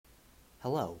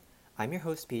Hello, I'm your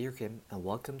host Peter Kim, and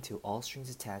welcome to All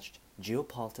Strings Attached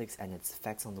Geopolitics and Its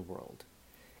Effects on the World.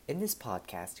 In this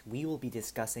podcast, we will be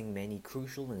discussing many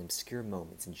crucial and obscure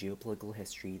moments in geopolitical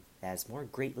history that has more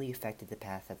greatly affected the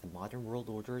path that the modern world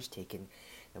order has taken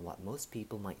than what most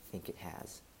people might think it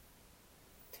has.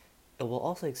 It will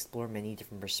also explore many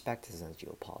different perspectives on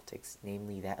geopolitics,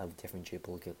 namely that of different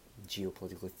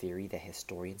geopolitical theory that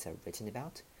historians have written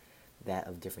about, that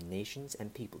of different nations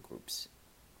and people groups.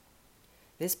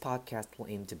 This podcast will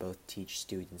aim to both teach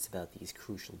students about these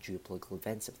crucial geopolitical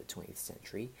events of the 20th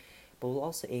century, but will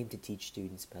also aim to teach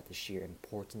students about the sheer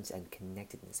importance and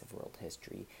connectedness of world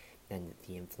history and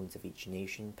the influence of each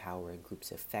nation, power, and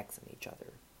group's effects on each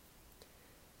other.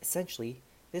 Essentially,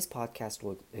 this podcast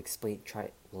will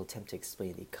attempt to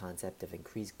explain the concept of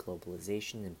increased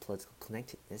globalization and political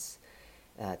connectedness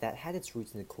that had its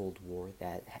roots in the Cold War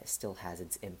that still has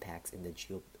its impacts in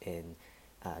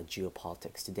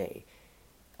geopolitics today,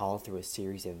 all through a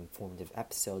series of informative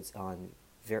episodes on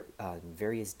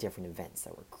various different events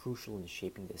that were crucial in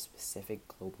shaping the specific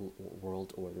global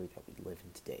world order that we live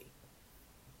in today.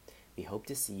 We hope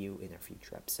to see you in our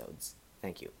future episodes.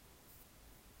 Thank you.